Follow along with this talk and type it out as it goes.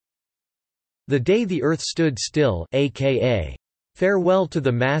The Day the Earth Stood Still, aka Farewell to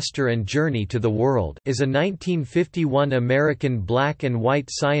the Master and Journey to the World, is a 1951 American black and white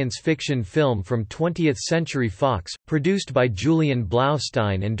science fiction film from 20th Century Fox, produced by Julian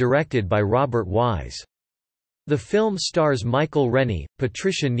Blaustein and directed by Robert Wise. The film stars Michael Rennie,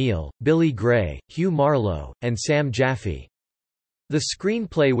 Patricia Neal, Billy Gray, Hugh Marlowe, and Sam Jaffe. The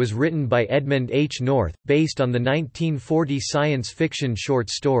screenplay was written by Edmund H. North, based on the 1940 science fiction short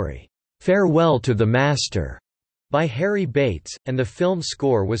story, "Farewell to the Master", by Harry Bates, and the film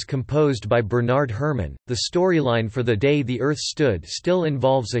score was composed by Bernard Herrmann. The storyline for The Day the Earth Stood Still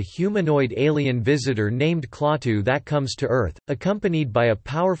involves a humanoid alien visitor named Klaatu that comes to Earth, accompanied by a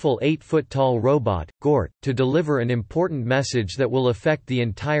powerful 8-foot-tall robot, Gort, to deliver an important message that will affect the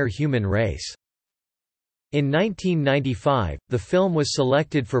entire human race. In 1995, the film was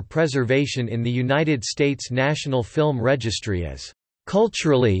selected for preservation in the United States National Film Registry as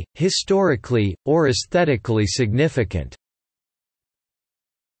culturally, historically, or aesthetically significant.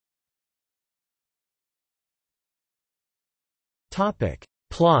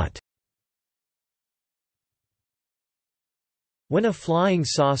 Plot. When a flying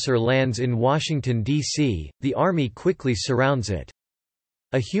saucer lands in Washington, D.C., the Army quickly surrounds it.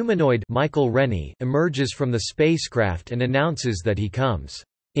 A humanoid, Michael Rennie, emerges from the spacecraft and announces that he comes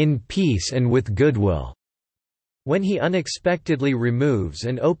in peace and with goodwill. When he unexpectedly removes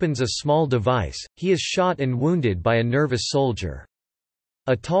and opens a small device, he is shot and wounded by a nervous soldier.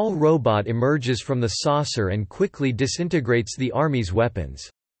 A tall robot emerges from the saucer and quickly disintegrates the Army's weapons.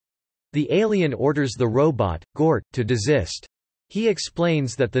 The alien orders the robot, Gort, to desist. He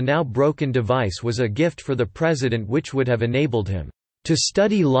explains that the now broken device was a gift for the president which would have enabled him to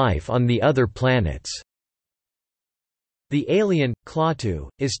study life on the other planets. The alien, Klaatu,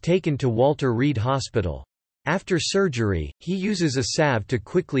 is taken to Walter Reed Hospital. After surgery, he uses a salve to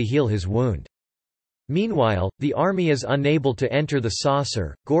quickly heal his wound. Meanwhile, the Army is unable to enter the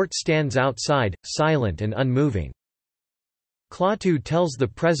saucer. Gort stands outside, silent and unmoving. Klaatu tells the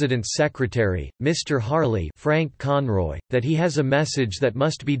president's secretary, Mr. Harley, Frank Conroy, that he has a message that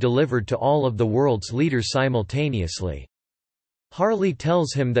must be delivered to all of the world's leaders simultaneously. Harley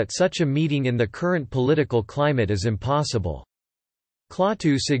tells him that such a meeting in the current political climate is impossible.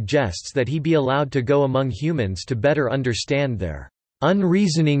 Klaatu suggests that he be allowed to go among humans to better understand their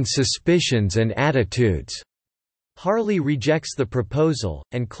unreasoning suspicions and attitudes. Harley rejects the proposal,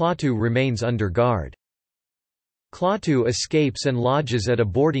 and Klaatu remains under guard. Klaatu escapes and lodges at a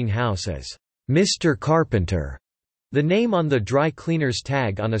boarding house as Mr. Carpenter, the name on the dry cleaner's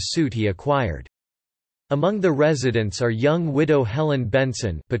tag on a suit he acquired. Among the residents are young widow Helen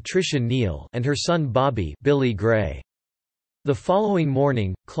Benson, Patricia Neal, and her son Bobby, Billy Gray. The following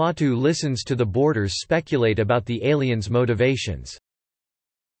morning, Klaatu listens to the boarders speculate about the aliens' motivations.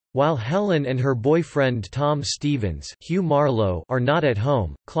 While Helen and her boyfriend Tom Stevens, Hugh Marlowe, are not at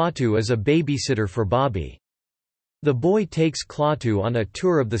home, Klaatu is a babysitter for Bobby. The boy takes Klaatu on a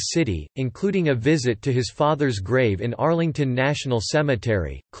tour of the city, including a visit to his father's grave in Arlington National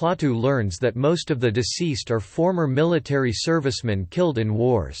Cemetery. Klaatu learns that most of the deceased are former military servicemen killed in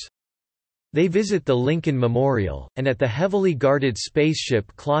wars. They visit the Lincoln Memorial, and at the heavily guarded spaceship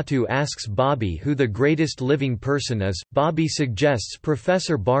Klaatu asks Bobby who the greatest living person is. Bobby suggests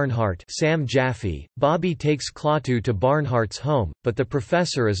Professor Barnhart, Sam Jaffe. Bobby takes Klaatu to Barnhart's home, but the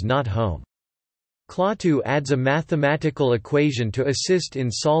professor is not home. Klaatu adds a mathematical equation to assist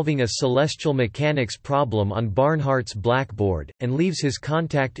in solving a celestial mechanics problem on Barnhart's blackboard, and leaves his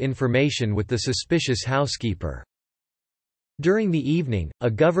contact information with the suspicious housekeeper. During the evening,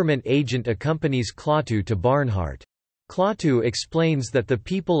 a government agent accompanies Klaatu to Barnhart. Klaatu explains that the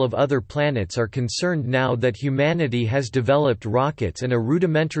people of other planets are concerned now that humanity has developed rockets and a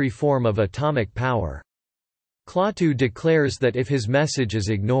rudimentary form of atomic power. Klaatu declares that if his message is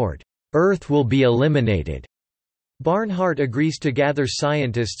ignored, Earth will be eliminated. Barnhart agrees to gather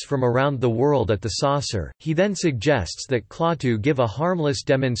scientists from around the world at the saucer. He then suggests that Klaatu give a harmless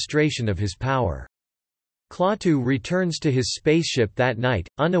demonstration of his power. Klaatu returns to his spaceship that night,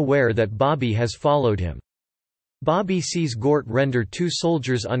 unaware that Bobby has followed him. Bobby sees Gort render two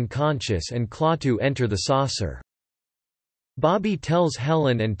soldiers unconscious and Klaatu enter the saucer. Bobby tells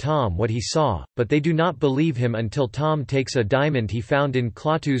Helen and Tom what he saw, but they do not believe him until Tom takes a diamond he found in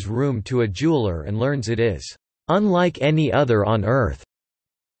Klaatu's room to a jeweler and learns it is unlike any other on Earth.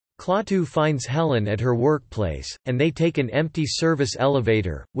 Klaatu finds Helen at her workplace, and they take an empty service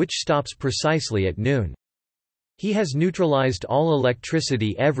elevator, which stops precisely at noon. He has neutralized all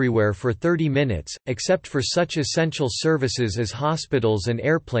electricity everywhere for 30 minutes, except for such essential services as hospitals and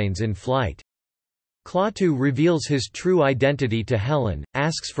airplanes in flight. Klaatu reveals his true identity to Helen,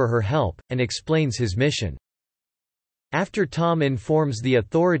 asks for her help, and explains his mission. After Tom informs the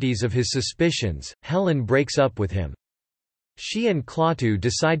authorities of his suspicions, Helen breaks up with him. She and Klaatu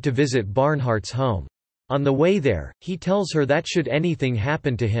decide to visit Barnhart's home. On the way there, he tells her that should anything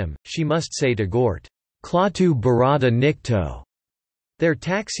happen to him, she must say to Gort, "Klaatu barada nikto." Their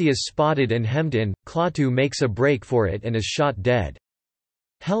taxi is spotted and hemmed in. Klaatu makes a break for it and is shot dead.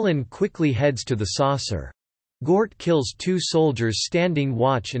 Helen quickly heads to the saucer. Gort kills 2 soldiers standing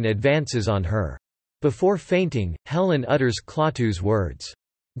watch and advances on her. Before fainting, Helen utters Klaatu's words.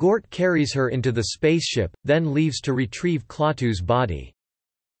 Gort carries her into the spaceship, then leaves to retrieve Klaatu's body.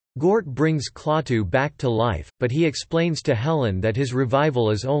 Gort brings Klaatu back to life, but he explains to Helen that his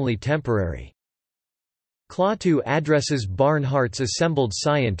revival is only temporary. Klaatu addresses Barnhart's assembled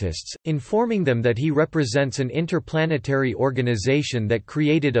scientists, informing them that he represents an interplanetary organization that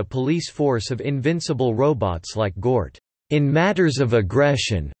created a police force of invincible robots like Gort. "In matters of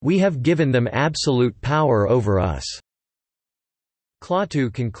aggression, we have given them absolute power over us."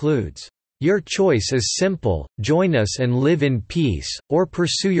 Klaatu concludes, "Your choice is simple, join us and live in peace, or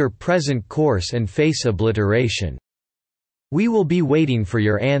pursue your present course and face obliteration. We will be waiting for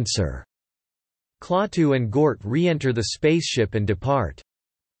your answer." Klaatu and Gort re-enter the spaceship and depart.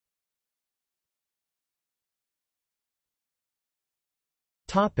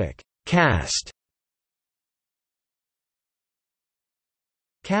 Cast.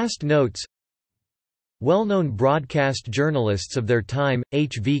 Cast notes. Well-known broadcast journalists of their time,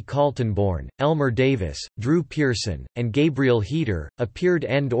 H. V. Kaltenborn, Elmer Davis, Drew Pearson, and Gabriel Heater, appeared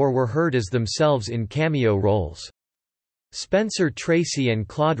and/or were heard as themselves in cameo roles. Spencer Tracy and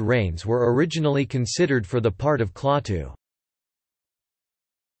Claude Rains were originally considered for the part of Klaatu.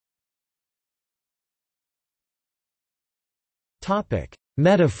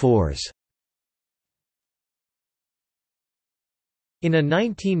 Metaphors. In a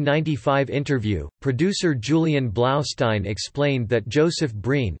 1995 interview, producer Julian Blaustein explained that Joseph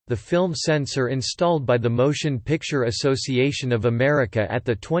Breen, the film censor installed by the Motion Picture Association of America at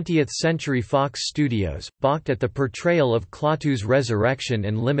the 20th Century Fox Studios, balked at the portrayal of Klaatu's resurrection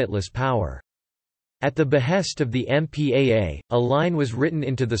and limitless power. At the behest of the MPAA, a line was written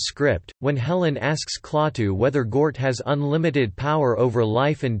into the script. When Helen asks Klaatu whether Gort has unlimited power over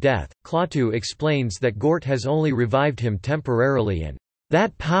life and death, Klaatu explains that Gort has only revived him temporarily and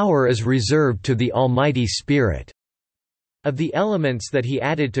that power is reserved to the Almighty Spirit. Of the elements that he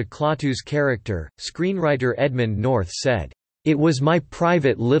added to Klaatu's character, screenwriter Edmund North said, "It was my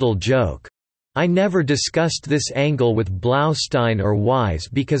private little joke. I never discussed this angle with Blaustein or Wise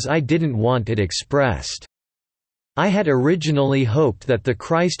because I didn't want it expressed. I had originally hoped that the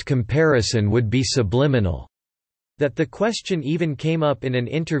Christ comparison would be subliminal." That the question even came up in an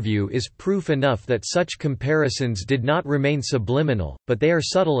interview is proof enough that such comparisons did not remain subliminal, but they are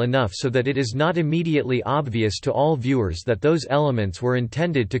subtle enough so that it is not immediately obvious to all viewers that those elements were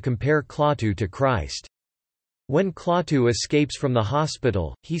intended to compare Klaatu to Christ. When Klaatu escapes from the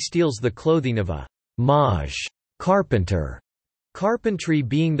hospital, he steals the clothing of a maj carpenter, carpentry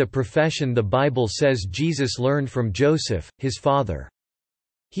being the profession the Bible says Jesus learned from Joseph, his father.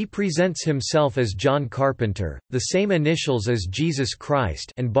 He presents himself as John Carpenter, the same initials as Jesus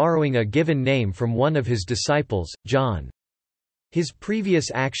Christ, and borrowing a given name from one of his disciples, John. His previous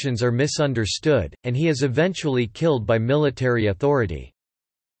actions are misunderstood, and he is eventually killed by military authority.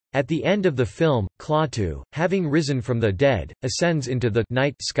 At the end of the film, Klaatu, having risen from the dead, ascends into the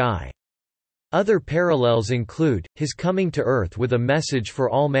night sky. Other parallels include, his coming to Earth with a message for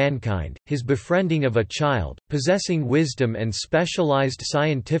all mankind, his befriending of a child, possessing wisdom and specialized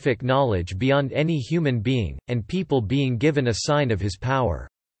scientific knowledge beyond any human being, and people being given a sign of his power.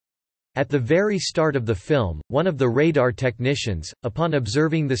 At the very start of the film, one of the radar technicians, upon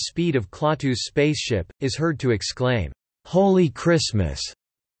observing the speed of Klaatu's spaceship, is heard to exclaim, "Holy Christmas!"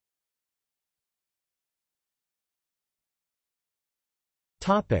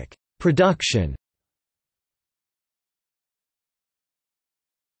 Production.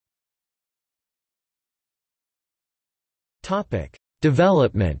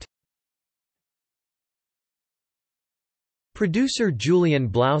 Development. Producer Julian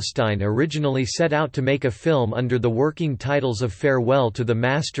Blaustein originally set out to make a film under the working titles of Farewell to the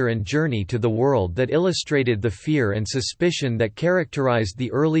Master and Journey to the World that illustrated the fear and suspicion that characterized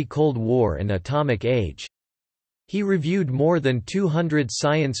the early Cold War and atomic age. He reviewed more than 200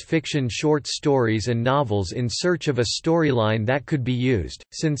 science fiction short stories and novels in search of a storyline that could be used,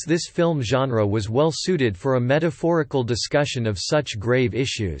 since this film genre was well suited for a metaphorical discussion of such grave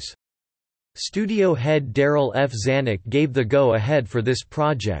issues. Studio head Darryl F. Zanuck gave the go-ahead for this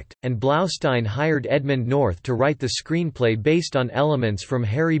project, and Blaustein hired Edmund North to write the screenplay based on elements from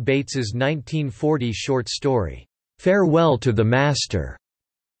Harry Bates's 1940 short story, "'Farewell to the Master'".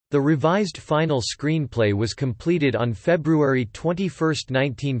 The revised final screenplay was completed on February 21,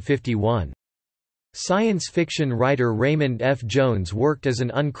 1951. Science fiction writer Raymond F. Jones worked as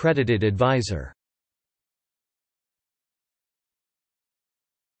an uncredited advisor.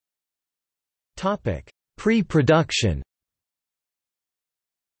 Pre-production.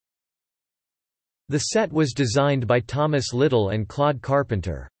 The set was designed by Thomas Little and Claude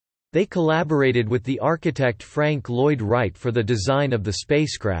Carpenter. They collaborated with the architect Frank Lloyd Wright for the design of the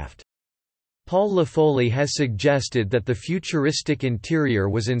spacecraft. Paul LaFoley has suggested that the futuristic interior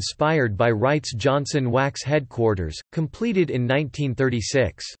was inspired by Wright's Johnson Wax headquarters, completed in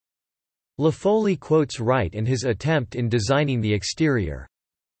 1936. LaFoley quotes Wright and his attempt in designing the exterior.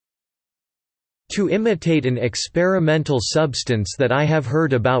 "To imitate an experimental substance that I have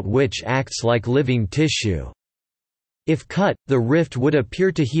heard about which acts like living tissue. If cut, the rift would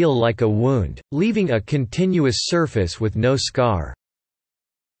appear to heal like a wound, leaving a continuous surface with no scar."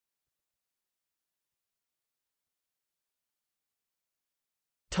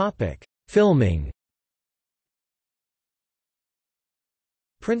 Filming.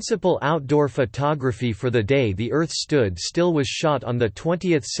 Principal outdoor photography for the day the Earth stood still was shot on the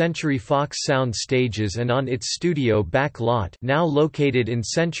 20th Century Fox Sound stages and on its studio back lot, now located in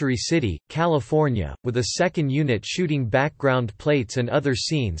Century City, California, with a second unit shooting background plates and other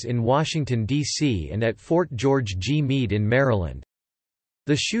scenes in Washington, D.C. and at Fort George G. Meade in Maryland.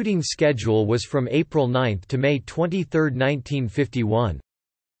 The shooting schedule was from April 9 to May 23, 1951.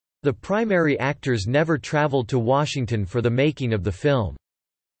 The primary actors never traveled to Washington for the making of the film.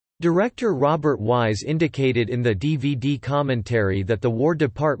 Director Robert Wise indicated in the DVD commentary that the War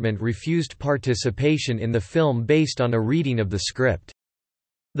Department refused participation in the film based on a reading of the script.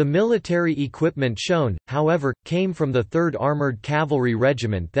 The military equipment shown, however, came from the 3rd Armored Cavalry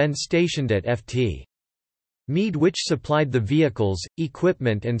Regiment then stationed at Ft. Meade, which supplied the vehicles,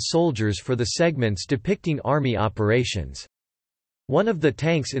 equipment and soldiers for the segments depicting Army operations. One of the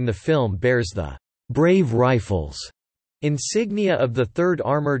tanks in the film bears the "Brave Rifles" insignia of the 3rd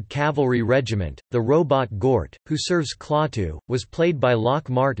Armored Cavalry Regiment. The robot Gort, who serves Klaatu, was played by Locke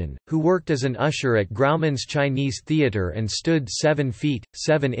Martin, who worked as an usher at Grauman's Chinese Theatre and stood 7 feet,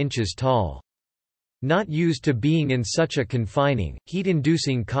 7 inches tall. Not used to being in such a confining,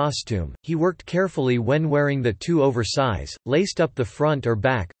 heat-inducing costume, he worked carefully when wearing the too oversize, laced up the front or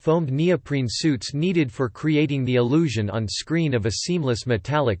back, foamed neoprene suits needed for creating the illusion on screen of a seamless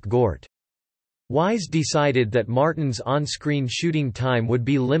metallic Gort. Wise decided that Martin's on-screen shooting time would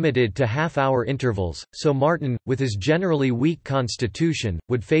be limited to half-hour intervals, so Martin, with his generally weak constitution,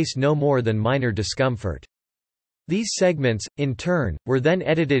 would face no more than minor discomfort. These segments, in turn, were then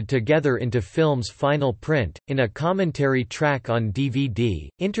edited together into film's final print. In a commentary track on DVD,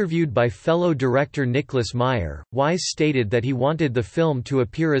 interviewed by fellow director Nicholas Meyer, Wise stated that he wanted the film to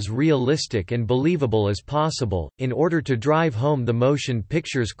appear as realistic and believable as possible, in order to drive home the motion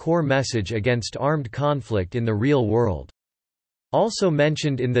picture's core message against armed conflict in the real world. Also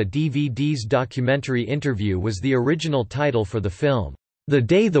mentioned in the DVD's documentary interview was the original title for the film, "The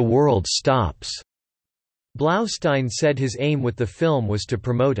Day the World Stops." Blaustein said his aim with the film was to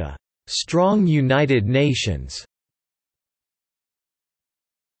promote a "strong United Nations."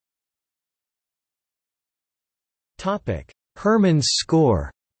 Herrmann's score.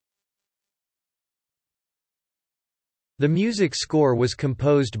 The music score was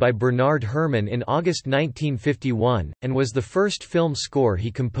composed by Bernard Herrmann in August 1951, and was the first film score he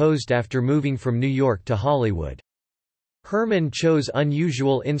composed after moving from New York to Hollywood. Herrmann chose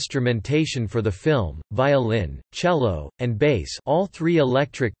unusual instrumentation for the film: violin, cello, and bass, all 3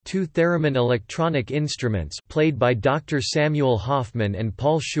 electric, 2 theremin electronic instruments played by Dr. Samuel Hoffman and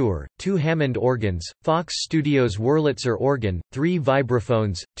Paul Schur, 2 Hammond organs, Fox Studios Wurlitzer organ, 3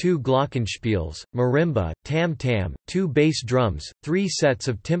 vibraphones, 2 glockenspiels, marimba, tam-tam, 2 bass drums, 3 sets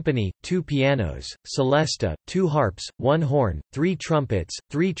of timpani, 2 pianos, celesta, 2 harps, 1 horn, 3 trumpets,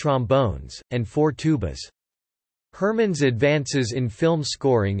 3 trombones, and 4 tubas. Herrmann's advances in film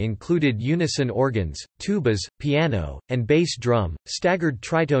scoring included unison organs, tubas, piano, and bass drum, staggered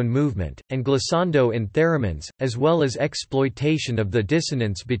tritone movement, and glissando in theremins, as well as exploitation of the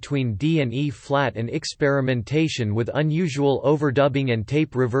dissonance between D and E flat and experimentation with unusual overdubbing and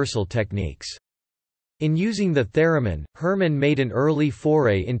tape reversal techniques. In using the theremin, Herrmann made an early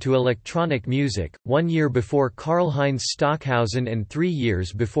foray into electronic music, 1 year before Karlheinz Stockhausen and 3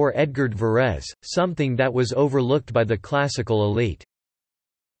 years before Edgard Varèse, something that was overlooked by the classical elite.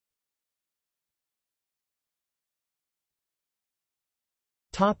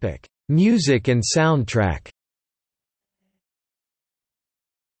 Music and soundtrack.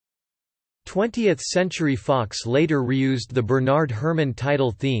 20th-century Fox later reused the Bernard Herrmann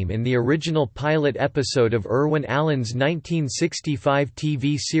title theme in the original pilot episode of Irwin Allen's 1965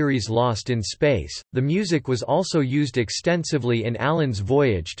 TV series Lost in Space. The music was also used extensively in Allen's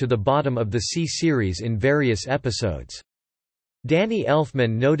Voyage to the Bottom of the Sea series in various episodes. Danny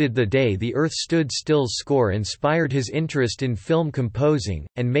Elfman noted the Day the Earth Stood Still's score inspired his interest in film composing,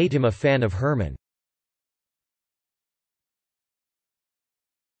 and made him a fan of Herrmann.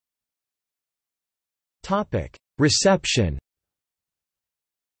 Reception.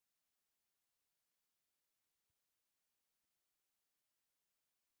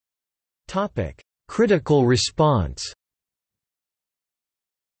 Critical response.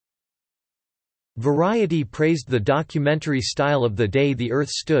 Variety praised the documentary style of The Day the Earth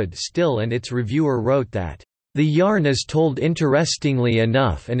Stood Still, and its reviewer wrote that, "The yarn is told interestingly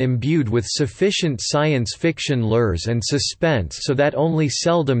enough and imbued with sufficient science fiction lures and suspense so that only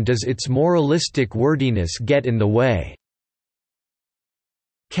seldom does its moralistic wordiness get in the way.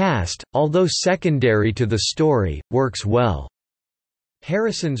 Cast, although secondary to the story, works well."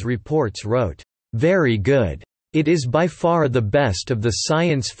 Harrison's Reports wrote, "Very good. It is by far the best of the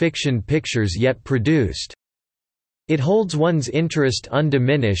science fiction pictures yet produced. It holds one's interest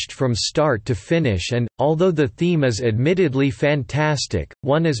undiminished from start to finish and, although the theme is admittedly fantastic,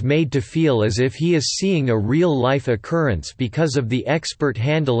 one is made to feel as if he is seeing a real-life occurrence because of the expert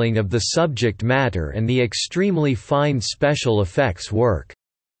handling of the subject matter and the extremely fine special effects work."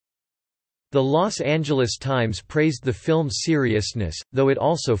 The Los Angeles Times praised the film's seriousness, though it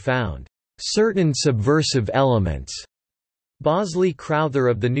also found certain subversive elements. Bosley Crowther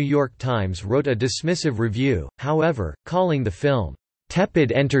of The New York Times wrote a dismissive review, however, calling the film,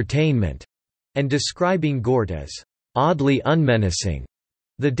 "tepid entertainment," and describing Gort as, "oddly unmenacing."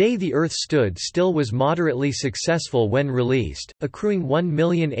 The Day the Earth Stood Still was moderately successful when released, accruing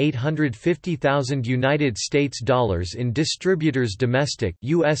 $1,850,000 United States dollars in distributors' domestic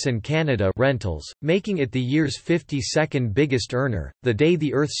 (US and Canada) rentals, making it the year's 52nd biggest earner. The Day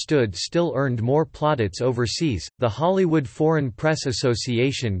the Earth Stood Still earned more plaudits overseas. The Hollywood Foreign Press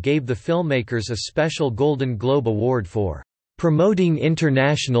Association gave the filmmakers a special Golden Globe Award for promoting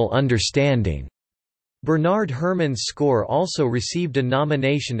international understanding. Bernard Herrmann's score also received a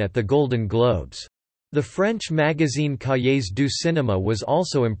nomination at the Golden Globes. The French magazine Cahiers du Cinéma was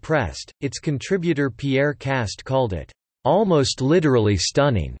also impressed. Its contributor Pierre Cast called it almost literally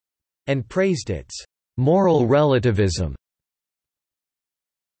stunning and praised its moral relativism.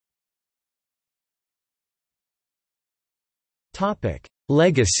 Topic: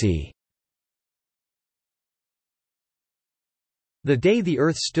 Legacy. The Day the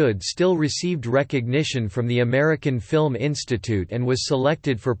Earth Stood Still received recognition from the American Film Institute and was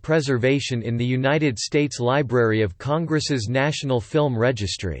selected for preservation in the United States Library of Congress's National Film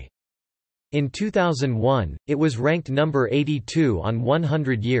Registry. In 2001, it was ranked number 82 on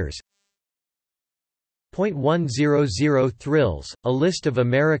 100 Years. 100 Thrills, a list of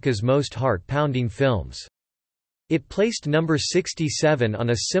America's most heart-pounding films. It placed number 67 on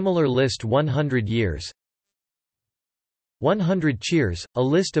a similar list 100 Years. 100 Cheers, a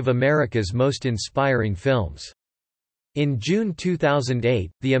list of America's most inspiring films. In June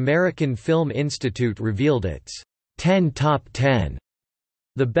 2008, the American Film Institute revealed its 10 Top 10,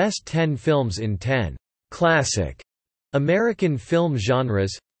 the best 10 films in 10 classic American film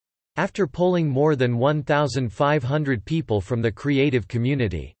genres, after polling more than 1,500 people from the creative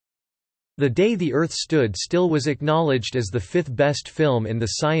community. The Day the Earth Stood Still was acknowledged as the fifth best film in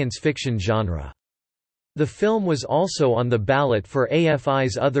the science fiction genre. The film was also on the ballot for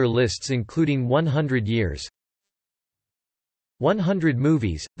AFI's other lists including 100 Years, 100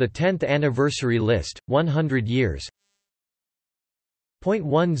 Movies, the 10th anniversary list, 100 Years,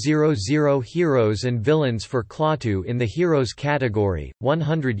 100 Heroes and Villains for Klaatu in the Heroes category,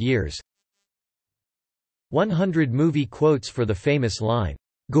 100 Years, 100 Movie Quotes for the famous line,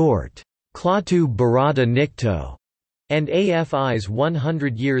 "Gort, Klaatu barada nikto," and AFI's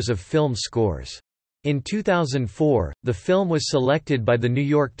 100 Years of Film Scores. In 2004, the film was selected by The New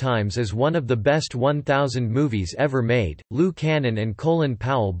York Times as one of the best 1,000 movies ever made. Lou Cannon and Colin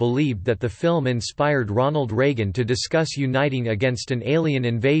Powell believed that the film inspired Ronald Reagan to discuss uniting against an alien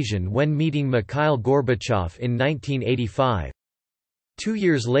invasion when meeting Mikhail Gorbachev in 1985. 2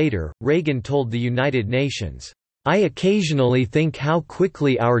 years later, Reagan told the United Nations, "I occasionally think how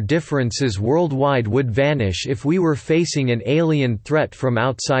quickly our differences worldwide would vanish if we were facing an alien threat from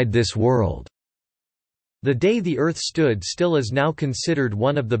outside this world." The Day the Earth Stood Still is now considered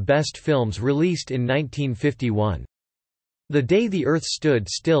one of the best films released in 1951. The Day the Earth Stood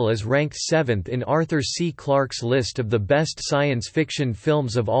Still is ranked 7th in Arthur C. Clarke's list of the best science fiction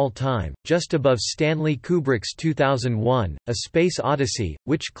films of all time, just above Stanley Kubrick's 2001, A Space Odyssey,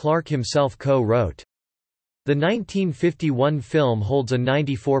 which Clarke himself co-wrote. The 1951 film holds a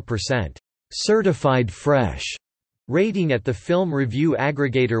 94% certified fresh rating at the film review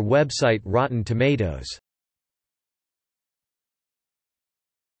aggregator website Rotten Tomatoes.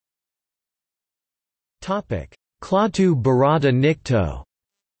 Klaatu barada nikto.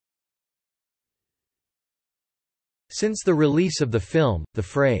 Since the release of the film, the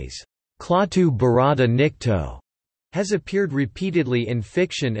phrase, Klaatu barada nikto, has appeared repeatedly in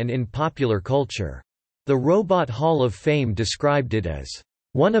fiction and in popular culture. The Robot Hall of Fame described it as,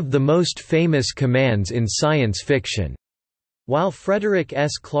 one of the most famous commands in science fiction, while Frederick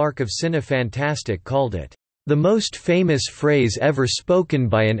S. Clarke of Cinefantastic called it, the most famous phrase ever spoken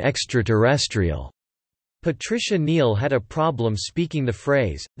by an extraterrestrial. Patricia Neal had a problem speaking the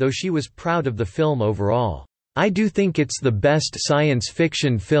phrase, though she was proud of the film overall. I do think it's the best science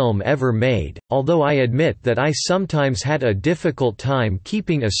fiction film ever made, although I admit that I sometimes had a difficult time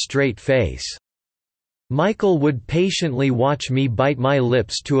keeping a straight face. Michael would patiently watch me bite my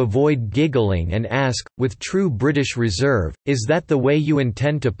lips to avoid giggling and ask, with true British reserve, is that the way you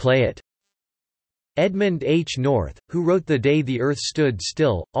intend to play it? Edmund H. North, who wrote The Day the Earth Stood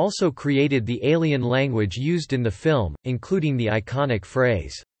Still, also created the alien language used in the film, including the iconic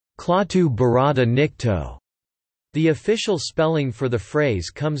phrase, Klaatu barada nikto. The official spelling for the phrase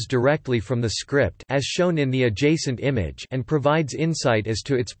comes directly from the script as shown in the adjacent image and provides insight as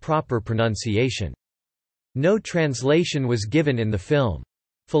to its proper pronunciation. No translation was given in the film.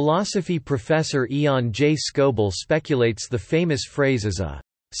 Philosophy professor Ian J. Scoble speculates the famous phrase is a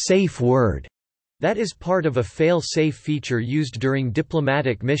safe word that is part of a fail-safe feature used during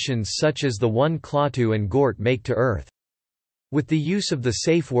diplomatic missions such as the one Klaatu and Gort make to Earth. With the use of the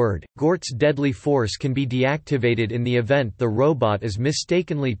safe word, Gort's deadly force can be deactivated in the event the robot is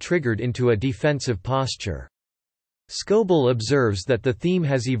mistakenly triggered into a defensive posture. Scoble observes that the theme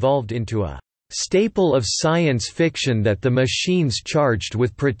has evolved into a staple of science fiction that the machines charged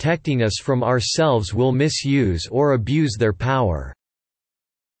with protecting us from ourselves will misuse or abuse their power.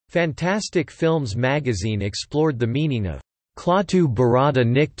 Fantastic Films magazine explored the meaning of Klaatu barada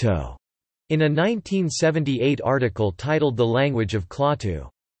nikto in a 1978 article titled The Language of Klaatu.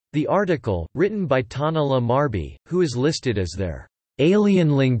 The article, written by Tanala Marby, who is listed as their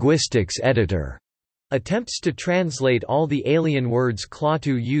alien linguistics editor, attempts to translate all the alien words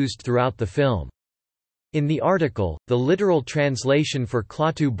Klaatu used throughout the film. In the article, the literal translation for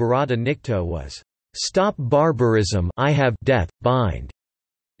Klaatu barada nikto was, "Stop barbarism, I have death, bind."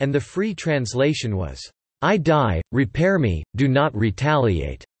 And the free translation was, I die, repair me, do not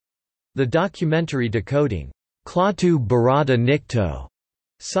retaliate. The documentary decoding, Klaatu barada nikto,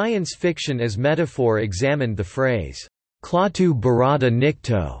 science fiction as metaphor examined the phrase, Klaatu barada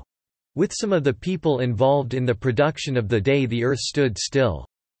nikto, with some of the people involved in the production of The Day the Earth Stood Still.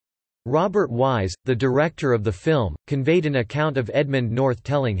 Robert Wise, the director of the film, conveyed an account of Edmund North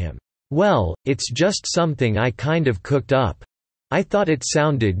telling him, well, it's just something I kind of cooked up. I thought it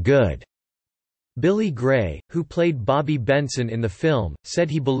sounded good. Billy Gray, who played Bobby Benson in the film, said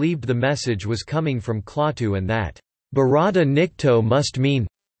he believed the message was coming from Klaatu and that, barada nikto must mean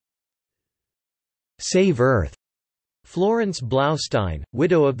save Earth. Florence Blaustein,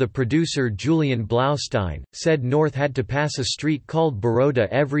 widow of the producer Julian Blaustein, said North had to pass a street called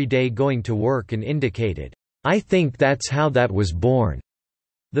Baroda every day going to work and indicated, I think that's how that was born.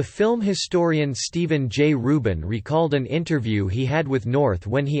 The film historian Stephen J. Rubin recalled an interview he had with North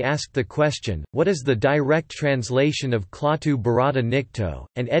when he asked the question, what is the direct translation of Klaatu barada nikto,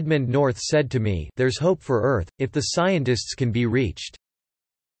 and Edmund North said to me, there's hope for Earth, if the scientists can be reached.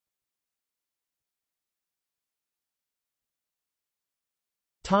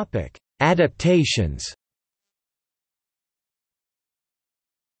 Adaptations.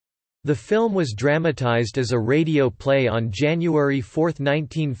 The film was dramatized as a radio play on January 4,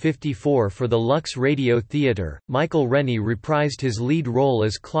 1954 for the Lux Radio Theatre. Michael Rennie reprised his lead role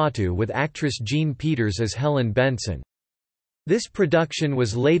as Klaatu with actress Jean Peters as Helen Benson. This production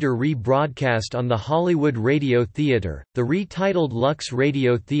was later rebroadcast on the Hollywood Radio Theatre, the retitled Lux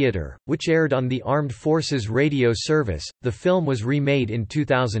Radio Theatre, which aired on the Armed Forces Radio Service. The film was remade in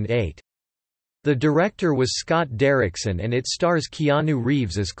 2008. The director was Scott Derrickson and it stars Keanu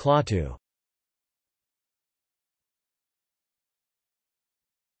Reeves as Klaatu.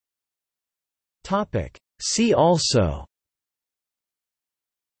 See also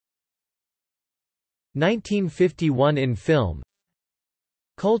 1951 in film.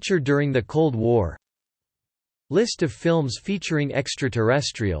 Culture during the Cold War. List of films featuring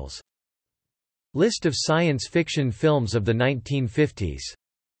extraterrestrials. List of science fiction films of the 1950s.